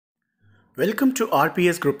Welcome to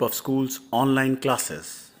RPS Group of Schools online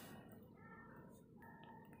classes.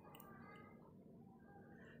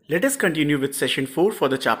 Let us continue with session 4 for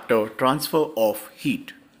the chapter Transfer of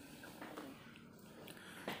Heat.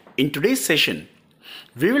 In today's session,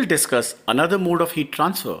 we will discuss another mode of heat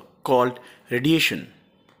transfer called radiation.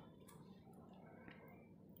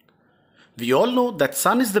 We all know that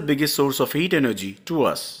sun is the biggest source of heat energy to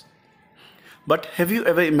us. But have you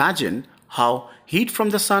ever imagined how heat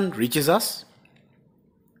from the sun reaches us?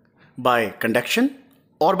 By conduction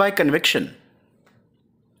or by convection?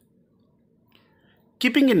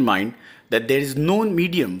 Keeping in mind that there is no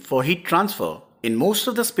medium for heat transfer in most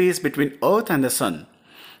of the space between Earth and the sun,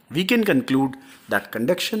 we can conclude that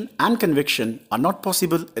conduction and convection are not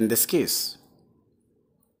possible in this case.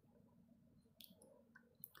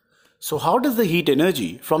 So how does the heat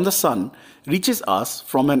energy from the sun reaches us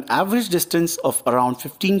from an average distance of around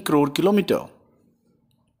 15 crore kilometers?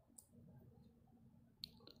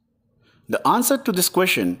 The answer to this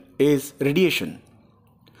question is radiation.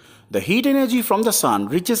 The heat energy from the sun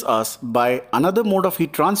reaches us by another mode of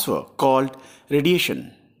heat transfer called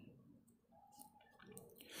radiation.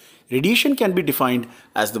 Radiation can be defined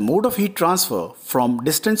as the mode of heat transfer from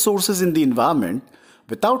distant sources in the environment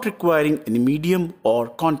without requiring any medium or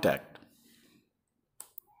contact.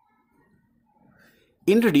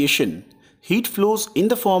 In radiation, heat flows in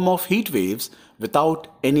the form of heat waves without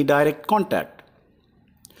any direct contact.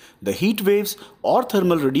 The heat waves or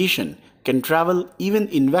thermal radiation can travel even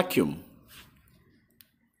in vacuum.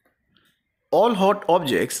 All hot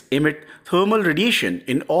objects emit thermal radiation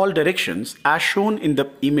in all directions as shown in the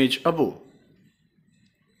image above.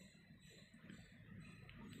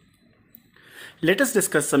 Let us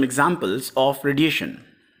discuss some examples of radiation.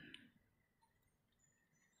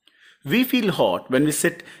 We feel hot when we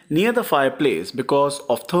sit near the fireplace because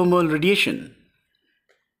of thermal radiation.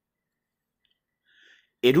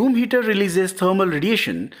 A room heater releases thermal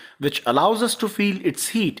radiation which allows us to feel its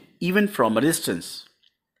heat even from a distance.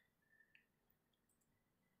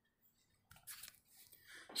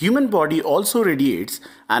 Human body also radiates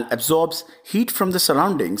and absorbs heat from the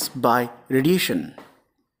surroundings by radiation.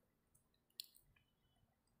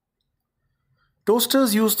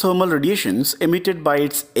 Toasters use thermal radiations emitted by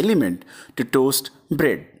its element to toast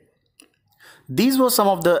bread. These were some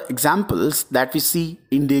of the examples that we see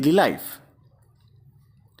in daily life.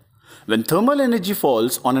 When thermal energy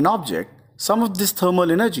falls on an object, some of this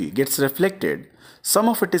thermal energy gets reflected, some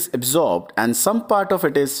of it is absorbed, and some part of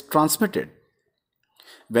it is transmitted.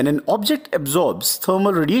 When an object absorbs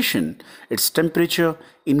thermal radiation, its temperature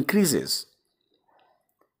increases.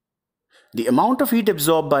 The amount of heat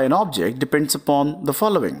absorbed by an object depends upon the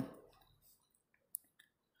following.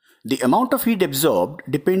 The amount of heat absorbed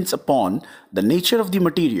depends upon the nature of the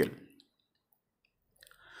material.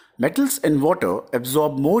 Metals and water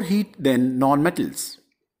absorb more heat than non-metals.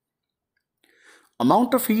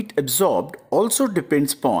 Amount of heat absorbed also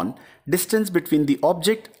depends upon distance between the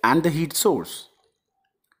object and the heat source.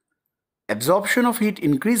 Absorption of heat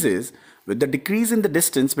increases with the decrease in the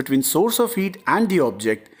distance between source of heat and the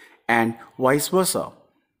object, and vice versa.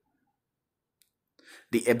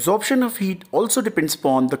 The absorption of heat also depends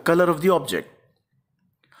upon the color of the object.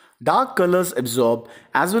 Dark colors absorb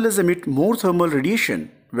as well as emit more thermal radiation,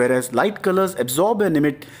 whereas light colors absorb and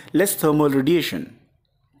emit less thermal radiation.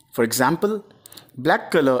 For example, black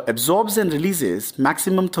color absorbs and releases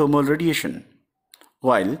maximum thermal radiation,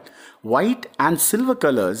 while white and silver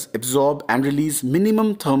colors absorb and release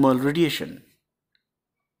minimum thermal radiation.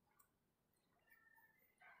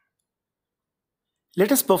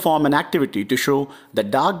 Let us perform an activity to show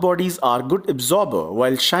that dark bodies are good absorber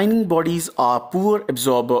while shining bodies are poor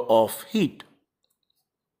absorber of heat.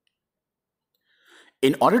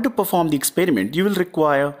 In order to perform the experiment, you will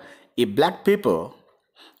require a black paper,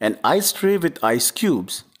 an ice tray with ice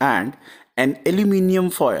cubes, and an aluminium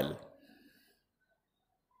foil.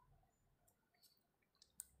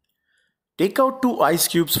 Take out 2 ice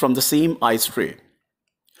cubes from the same ice tray.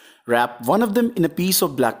 Wrap one of them in a piece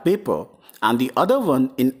of black paper and the other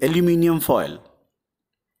one in aluminium foil.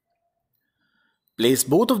 Place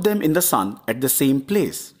both of them in the sun at the same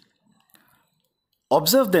place.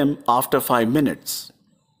 Observe them after 5 minutes.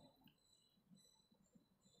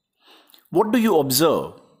 What do you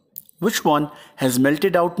observe? Which one has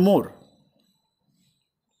melted out more?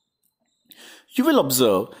 You will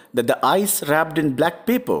observe that the ice wrapped in black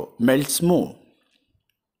paper melts more.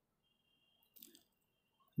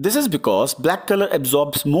 This is because black color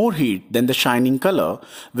absorbs more heat than the shining color,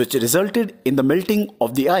 which resulted in the melting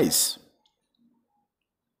of the ice.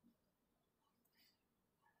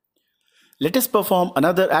 Let us perform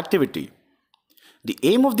another activity. The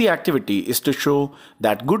aim of the activity is to show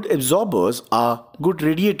that good absorbers are good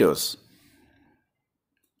radiators.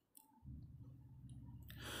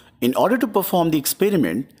 In order to perform the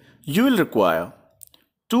experiment, you will require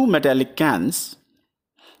two metallic cans,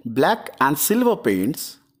 black and silver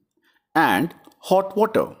paints, and hot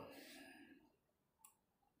water.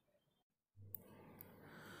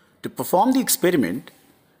 To perform the experiment,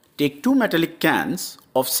 take two metallic cans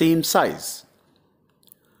of same size.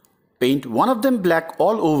 Paint one of them black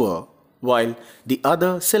all over while the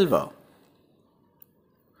other silver.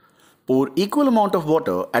 Pour equal amount of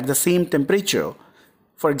water at the same temperature,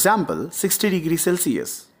 for example 60 degrees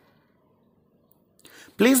Celsius.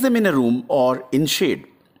 Place them in a room or in shade.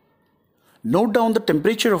 Note down the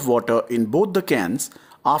temperature of water in both the cans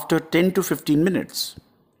after 10 to 15 minutes.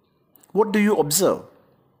 What do you observe?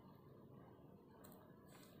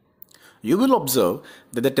 You will observe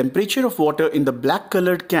that the temperature of water in the black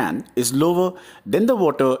colored can is lower than the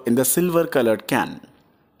water in the silver colored can.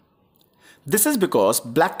 This is because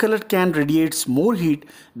black colored can radiates more heat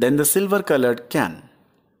than the silver colored can.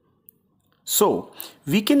 So,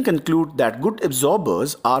 we can conclude that good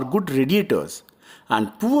absorbers are good radiators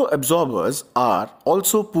and poor absorbers are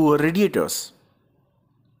also poor radiators.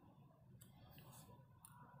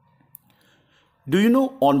 Do you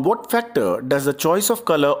know on what factor does the choice of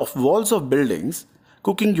color of walls of buildings,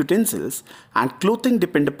 cooking utensils, and clothing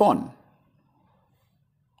depend upon?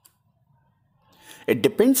 It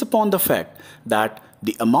depends upon the fact that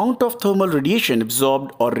the amount of thermal radiation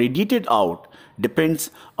absorbed or radiated out depends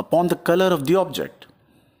upon the color of the object.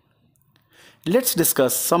 Let's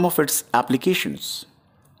discuss some of its applications.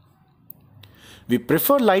 We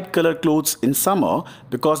prefer light colored clothes in summer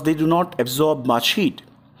because they do not absorb much heat.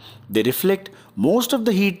 They reflect most of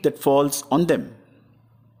the heat that falls on them.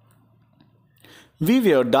 We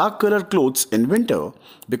wear dark colored clothes in winter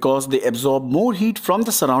because they absorb more heat from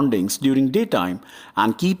the surroundings during daytime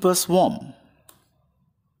and keep us warm.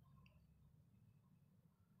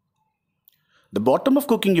 The bottom of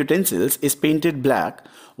cooking utensils is painted black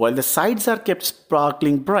while the sides are kept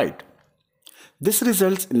sparkling bright. This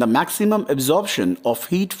results in the maximum absorption of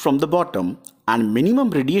heat from the bottom and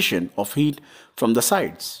minimum radiation of heat from the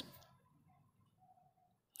sides.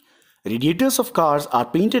 Radiators of cars are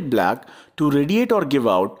painted black to radiate or give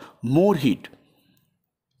out more heat.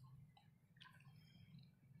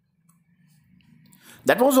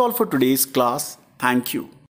 That was all for today's class. Thank you.